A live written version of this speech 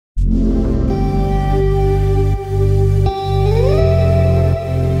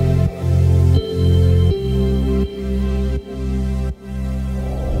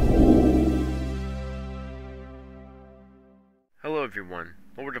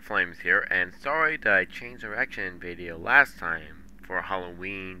Flames here, and sorry that I changed the reaction video last time for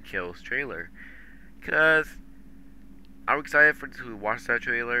Halloween Kills trailer, cause I'm excited to watch that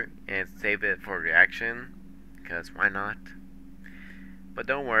trailer and save it for reaction, cause why not? But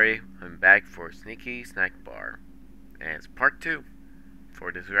don't worry, I'm back for Sneaky Snack Bar, and it's part 2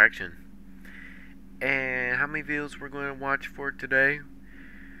 for this reaction. And how many videos we're going to watch for today?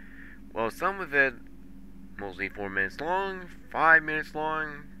 Well, some of it mostly 4 minutes long, 5 minutes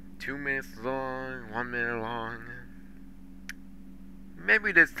long, 2 minutes long, 1 minute long.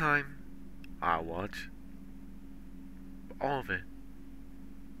 Maybe this time I'll watch all of it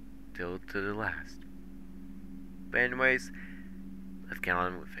till to the last. But anyways, let's get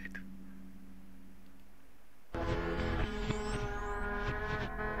on with it.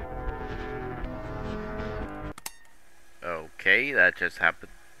 Okay, that just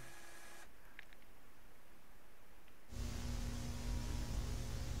happened.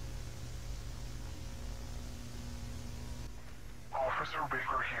 Officer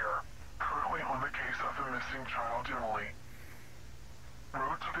Baker here, currently on the case of the missing child Emily.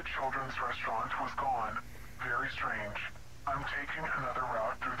 Road to the children's restaurant was gone. Very strange. I'm taking another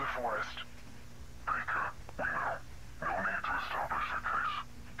route through the forest. Baker, we know. No need to establish a case.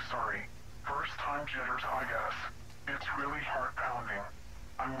 Sorry. First time jitters, I guess. It's really heart-pounding.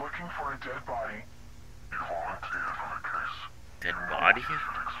 I'm looking for a dead body. You volunteered for the case. Dead body? You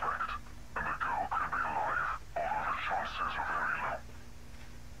should expect. And the girl could be alive. All of the chances are very low.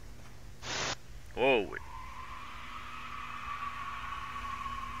 Whoa.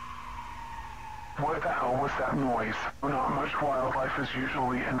 What the hell was that noise? Not much wildlife is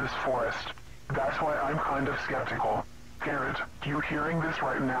usually in this forest. That's why I'm kind of skeptical. Garrett, you hearing this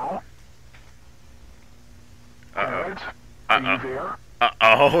right now? Garrett? Are you there?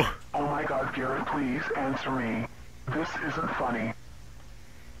 Uh-oh. Oh my god, Garrett, please answer me. This isn't funny.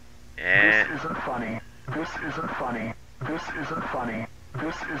 This isn't funny. This isn't funny. This isn't funny.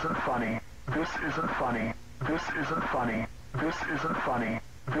 This isn't funny. This isn't funny. This isn't funny. This isn't funny.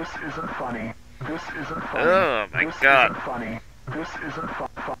 This isn't funny. This isn't funny. Oh my this god. Isn't funny. This isn't fun.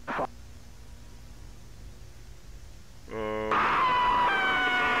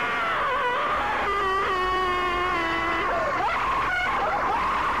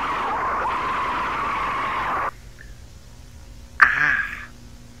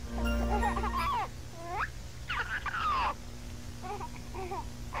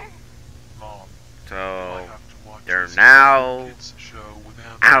 So they're now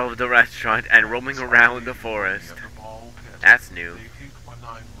out of the restaurant and roaming around the forest. That's new.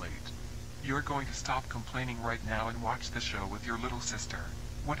 You're going to stop complaining right now and watch the show with your little sister.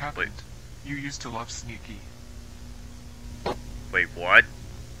 What happened? Wait. You used to love Sneaky. Wait, what?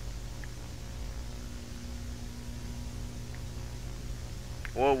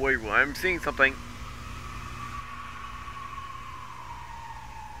 Whoa, wait, I'm seeing something.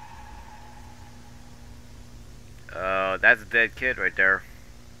 That's a dead kid right there.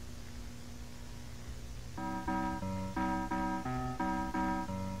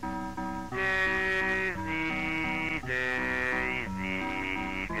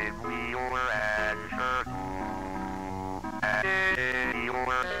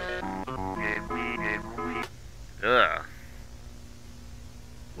 Ugh.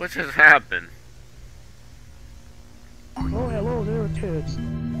 What just happened? Oh, hello there, kids.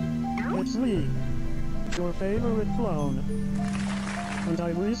 It's me, your favorite clown. And I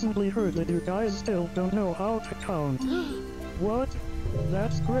recently heard that you guys still don't know how to count. What?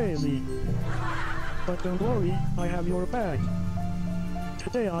 That's crazy. But don't worry, I have your back.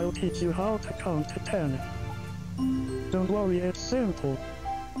 Today I'll teach you how to count to 10. Don't worry, it's simple.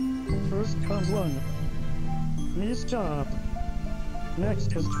 First comes 1. Nice job.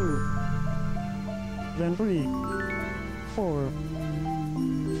 Next is 2. Then 3, 4,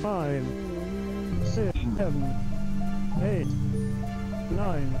 5, 6, 7, 8,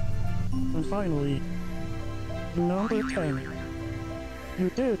 9, and finally, number 10. You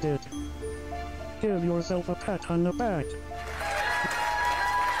did it. Give yourself a pat on the back.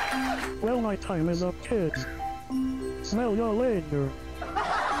 Well, my time is up, kids. Smell ya later.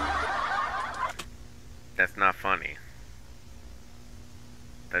 That's not funny.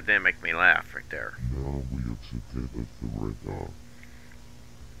 That didn't make me laugh right there. Now we are together forever.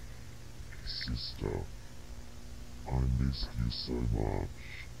 Sister, I missed you so much.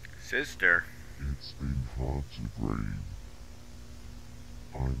 Sister? It's been hard to breathe.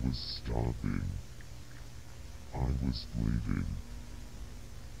 I was starving. I was bleeding.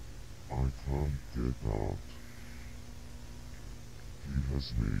 I can't get out. He has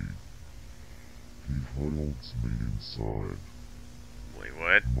me. He holds me inside. Wait, what?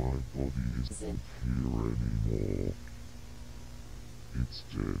 What? My body isn't here anymore. It's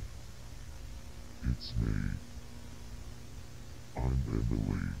dead. It's me. I'm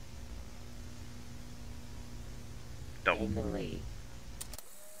Emily.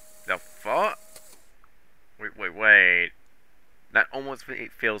 The fuck? Wait. That almost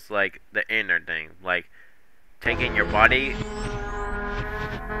feels like the inner thing. Like, taking your body.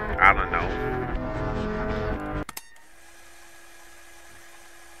 I don't know.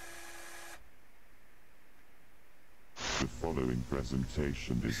 The following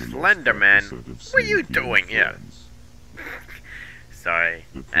presentation is a Slenderman, episode of what are you Sneaky doing and here? Friends. Sorry,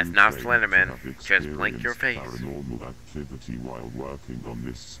 The that's crew not claim Slenderman. to have Just blink your face. experienced paranormal activity while working on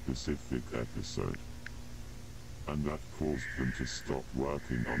this specific episode. And that caused them to stop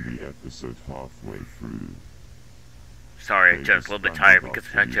working on the episode halfway through. Sorry, I'm They just a little bit disbanded tired because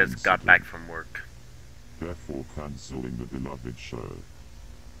after I the just got back incident, from work. therefore cancelling the beloved show.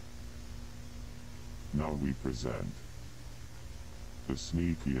 Now we present The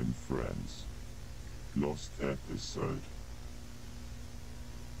Sneaky and Friends Lost Episode.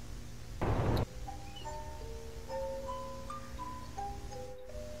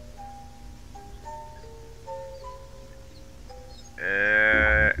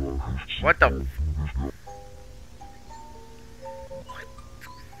 What the f-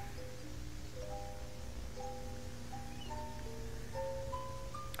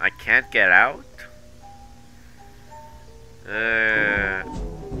 I can't get out?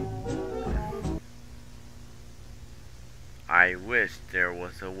 I wish there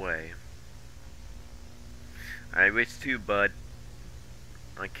was a way. I wish too, but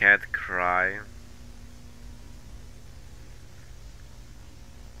I can't cry.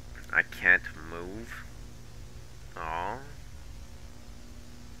 I can't move. Aw.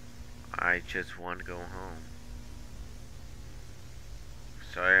 I just want to go home.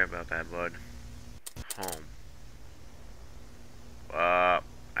 Sorry about that, bud. Home.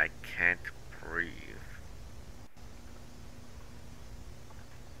 I can't breathe.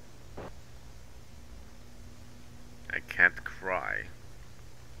 I can't cry.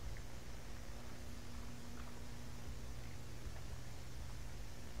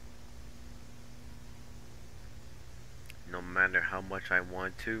 No matter how much I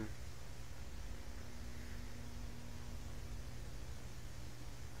want to.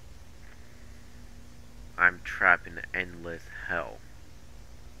 I'm trapped in an endless hell.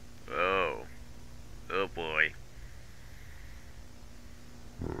 Oh. Oh boy.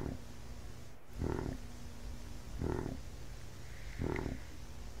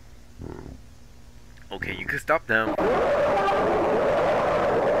 Okay, you can stop now.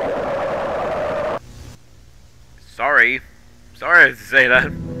 Sorry. Sorry to say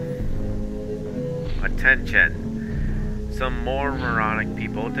that. Attention. Some more moronic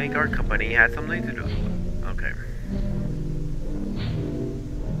people think our company has something to do with it. Okay.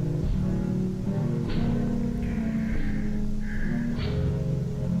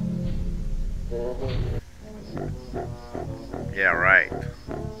 Yeah, right.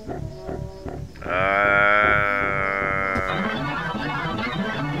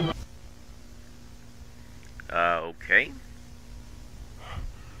 Okay.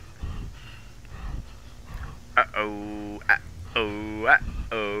 Uh-oh. Uh-oh.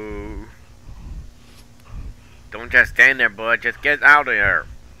 Uh-oh. Don't just stand there, bud. Just get out of here.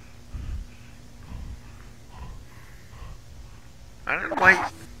 I don't know why.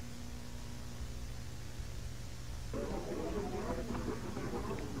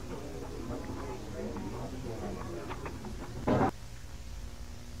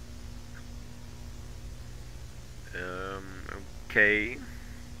 Okay.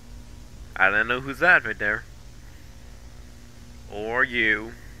 I don't know who's that right there. Or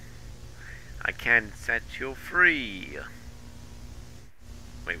you. I can't set you free.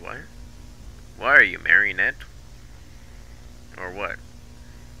 Wait, what? Why are you, marionette? Or what?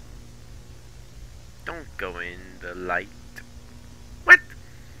 Don't go in the light. What?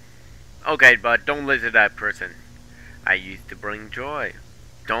 Okay, but don't listen to that person. I used to bring joy.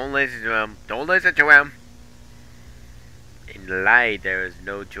 Don't listen to him. Don't listen to him. In the light, there is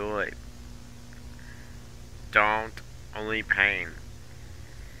no joy. Don't. Only pain.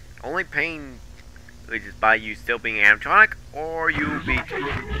 Only pain which is by you still being animatronic, or you be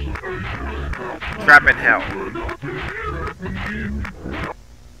trapped in hell.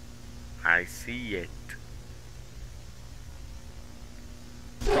 I see it.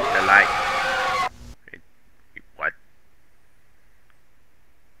 The light. What?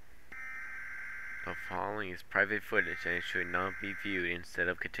 The following is private footage and it should not be viewed. Instead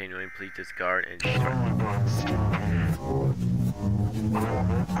of continuing, please discard and destroy.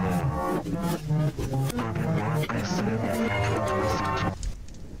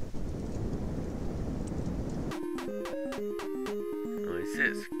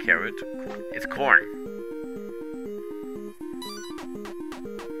 carrot. It's corn.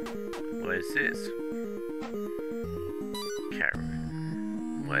 What is this? Carrot.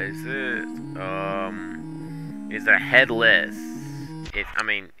 What is this? It's a headless. I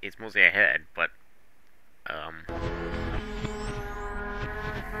mean, it's mostly a head, but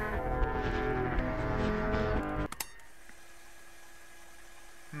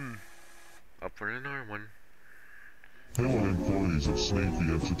up for another one. Hello employees of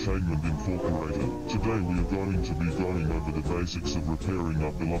Sneaky Entertainment Incorporated. Today we are going to be going over the basics of repairing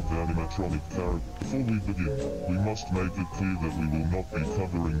our beloved animatronic character. Before we begin, we must make it clear that we will not be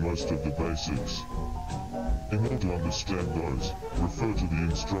covering most of the basics. In order to understand those, refer to the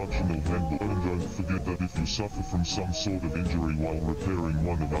instructional handbook, and don't forget that if you suffer from some sort of injury while repairing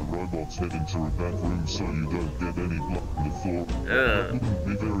one of our robots, head into a back room so you don't get any blood on the floor. That wouldn't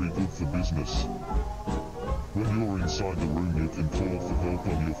be very good for business. When you're inside the room you can call for help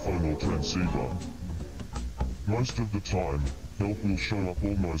on your phone or transceiver. Most of the time, help will show up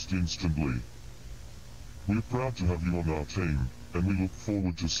almost instantly. We're proud to have you on our team, and we look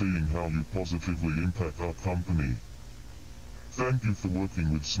forward to seeing how you positively impact our company. Thank you for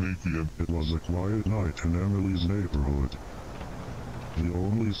working with Sneaky and... It was a quiet night in Emily's neighborhood. The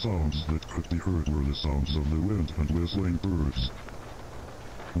only sounds that could be heard were the sounds of the wind and whistling birds.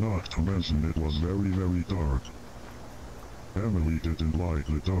 Not to mention it was very, very dark. Emily didn't like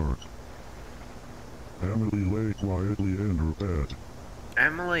the dark. Emily lay quietly in her bed.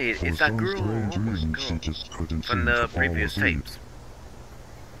 Emily, For it's that some girl. strange Oh my reason, God. she just couldn't From seem the to fall previous asleep. tapes.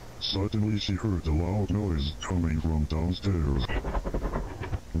 Suddenly she heard a loud noise coming from downstairs.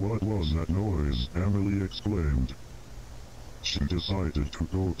 What was that noise? Emily exclaimed. She decided to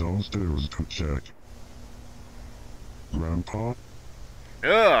go downstairs to check. Grandpa?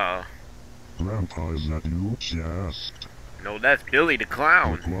 Ugh. Grandpa, is that you? She asked. No, that's Billy the The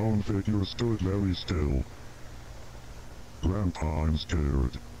Clown. clown figure stood very still. Grandpa, I'm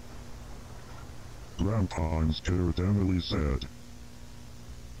scared. Grandpa, I'm scared, Emily said.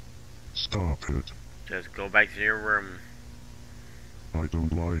 Stop it. Just go back to your room. I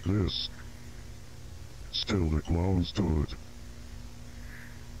don't like this. Still the clown stood.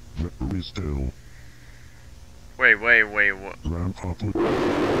 Very still. Wait, what? Grandpa put...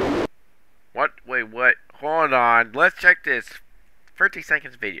 What? Wait, what? Hold on. Let's check this 30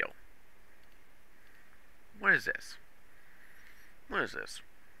 seconds video. What is this? What is this?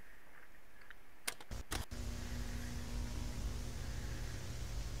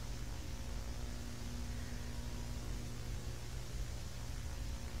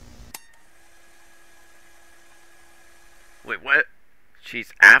 Wait, what?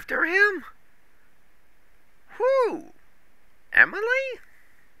 She's after him? Who? Emily?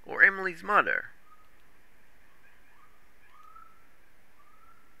 Or Emily's mother?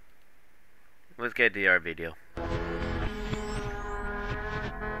 Let's get the DR video.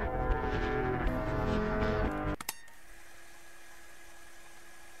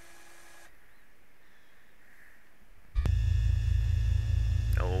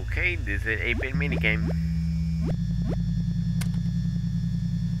 Okay, this is an 8-bit minigame.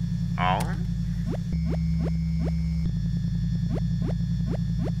 Oh?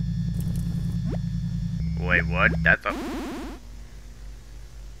 Wait, what? That's a...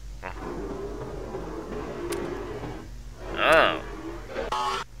 Oh.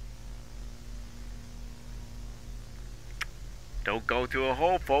 Don't go to a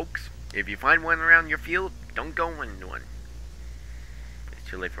hole, folks. If you find one around your field, don't go in one. It's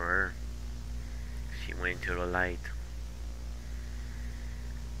too late for her. She went into the light.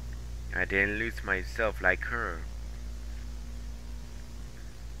 I didn't lose myself like her.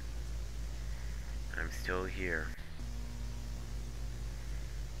 I'm still here.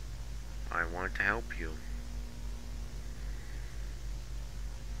 I want to help you.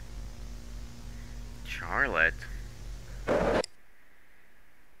 Charlotte?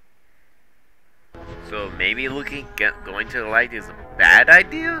 So maybe going to the light is a bad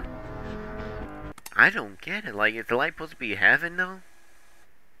idea? I don't get it. Like, is the light supposed to be heaven though?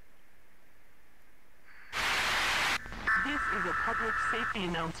 This is a public safety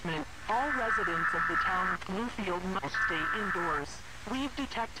announcement. All residents of the town of Bluefield must stay indoors. We've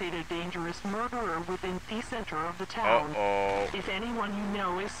detected a dangerous murderer within the center of the town. Uh-oh. If anyone you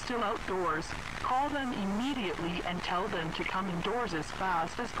know is still outdoors, call them immediately and tell them to come indoors as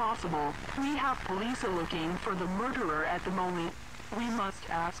fast as possible. We have police looking for the murderer at the moment. We must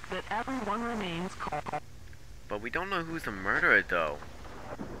ask that everyone remains calm. But we don't know who's the murderer though.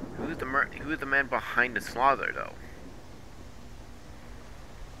 Who's the man behind the slaughter though?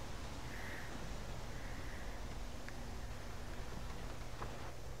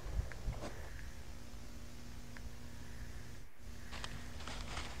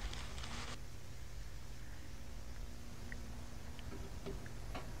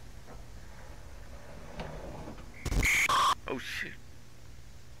 Oh shit.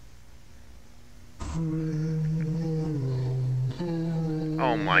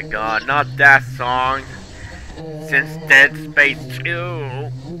 Oh my god, not that song. Since Dead Space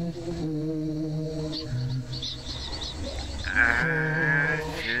 2.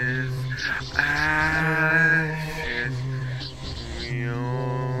 Ashes, ashes, we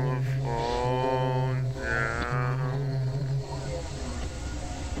all fall down.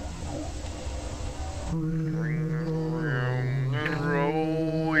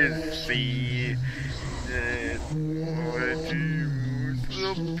 Row is sea. That what you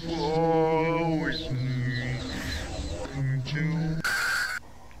suppose me to.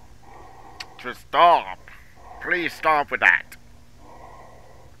 Just stop. Please stop with that.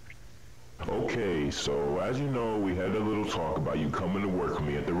 Okay, so as you know, we had a little talk about you coming to work with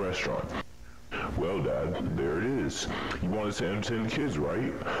me at the restaurant. Well, Dad, there it is. You wanted to entertain the kids,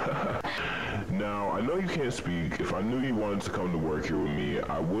 right? Now, I know you can't speak. If I knew you wanted to come to work here with me,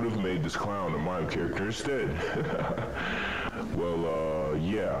 I would have made this clown a mime character instead. Well,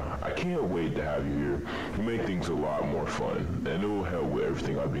 yeah, I can't wait to have you here. You make things a lot more fun, and it will help with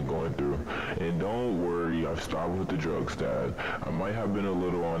everything I've been going through. And don't worry, I've stopped with the drugs, Dad. I might have been a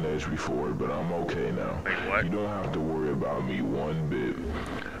little on edge before, but I'm okay now. Wait, what? You don't have to worry about me one bit.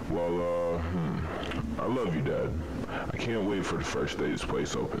 Well, I love you, Dad. I can't wait for the first day this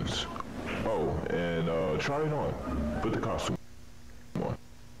place opens. Oh, and try it on. Put the costume on.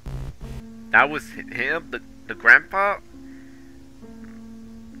 That was him, the grandpa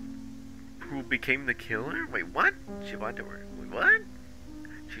who became the killer? Wait, what? She wanted to work. Wait, what?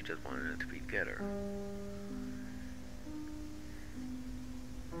 She just wanted it to be together.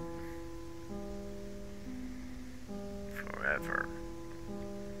 Forever.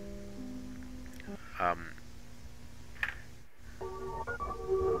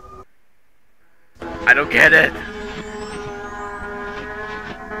 I don't get it. Hi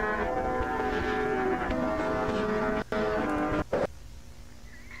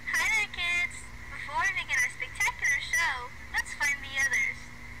there, kids. Before we begin our spectacular show, let's find the others.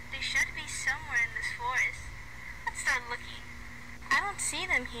 They should be somewhere in this forest. Let's start looking. I don't see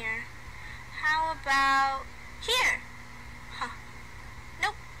them here. How about here? Huh.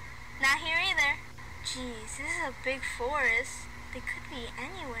 Nope. Not here either. Geez, this is a big forest. They could be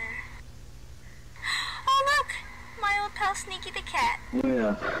anywhere. Oh, look! My old pal Sneaky the cat.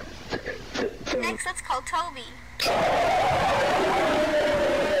 Yeah. Next, let's call Toby.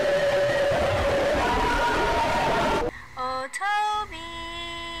 Oh, Toby!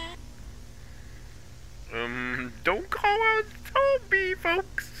 Don't call out Toby,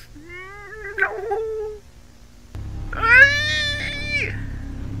 folks. No. Aye!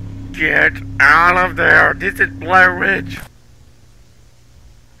 Get out of there. This is Blair Witch.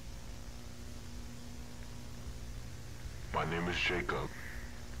 My name is Jacob.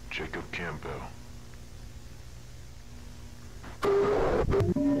 Jacob Campbell.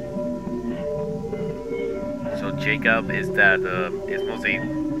 So Jacob is that is mostly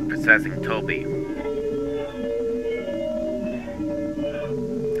possessing Toby.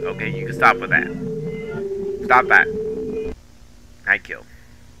 Okay, you can stop with that. Stop that. I kill.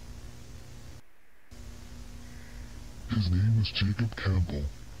 His name is Jacob Campbell.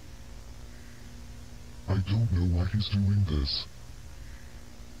 I don't know why he's doing this.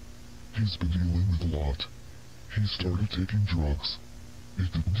 He's been dealing with a lot. He started taking drugs.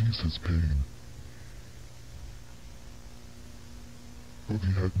 It didn't ease his pain. But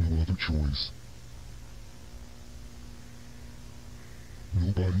he had no other choice.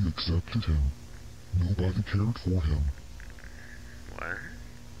 Nobody accepted him. Nobody cared for him. What?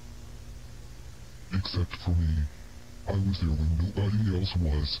 Except for me. I was there when nobody else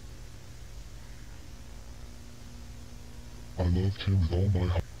was. I loved him with all my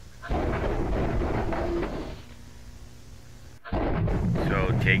heart. So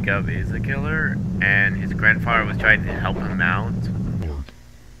Jacob is a killer, and his grandfather was trying to help him out.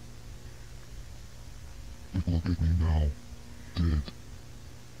 But look at me now. Dead.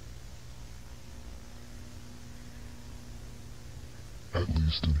 At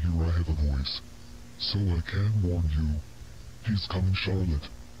least in here I have a voice. So I can warn you. He's coming, Charlotte.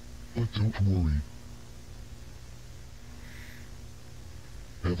 But don't worry.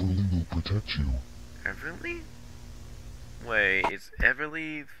 Everly will protect you. Everly? Wait, is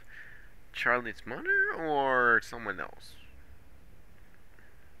Everly Charlotte's mother or someone else?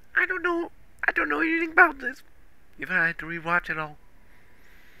 I don't know. I don't know anything about this. If I had to rewatch it all.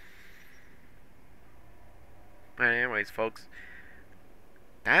 But anyways, folks,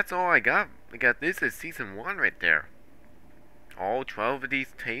 that's all I got. Because this is season 1 right there. All 12 of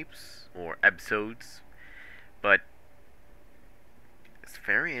these tapes or episodes. But What's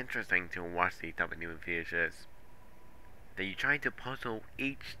very interesting to watch these type of new videos is that you try to puzzle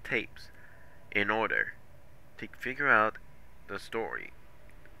each tapes in order to figure out the story,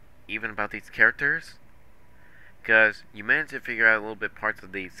 even about these characters, because you managed to figure out a little bit parts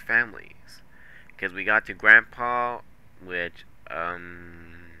of these families. Because we got to Grandpa, which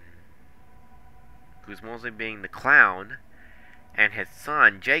who's mostly being the clown, and his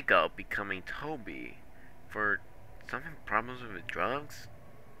son Jacob becoming Toby for some problems with drugs,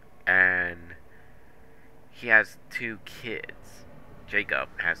 and he has 2 kids. Jacob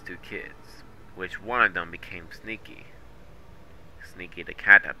has 2 kids, which one of them became Sneaky. Sneaky the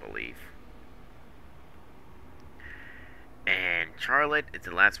cat, I believe. And Charlotte is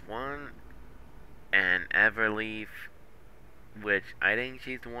the last one, and Everleaf, which I think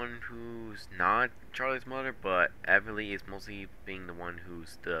she's the one who's not Charlotte's mother, but Everly is mostly being the one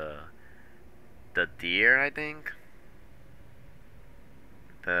who's the deer, I think.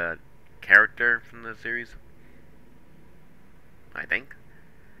 The character from the series, I think.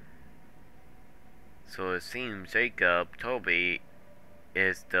 So it seems Jacob, Toby,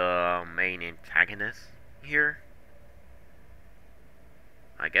 is the main antagonist here.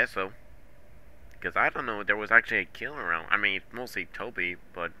 I guess so. Because I don't know if there was actually a killer around. I mean, it's mostly Toby,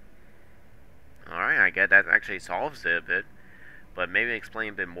 but... Alright, I guess that actually solves it a bit. But maybe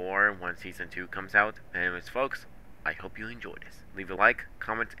explain a bit more when Season 2 comes out. Anyways, folks, I hope you enjoyed this. Leave a like,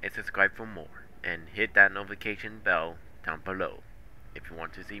 comment, and subscribe for more. And hit that notification bell down below if you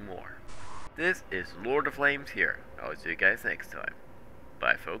want to see more. This is Lord of Flames here. I'll see you guys next time.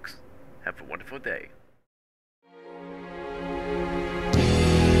 Bye, folks. Have a wonderful day.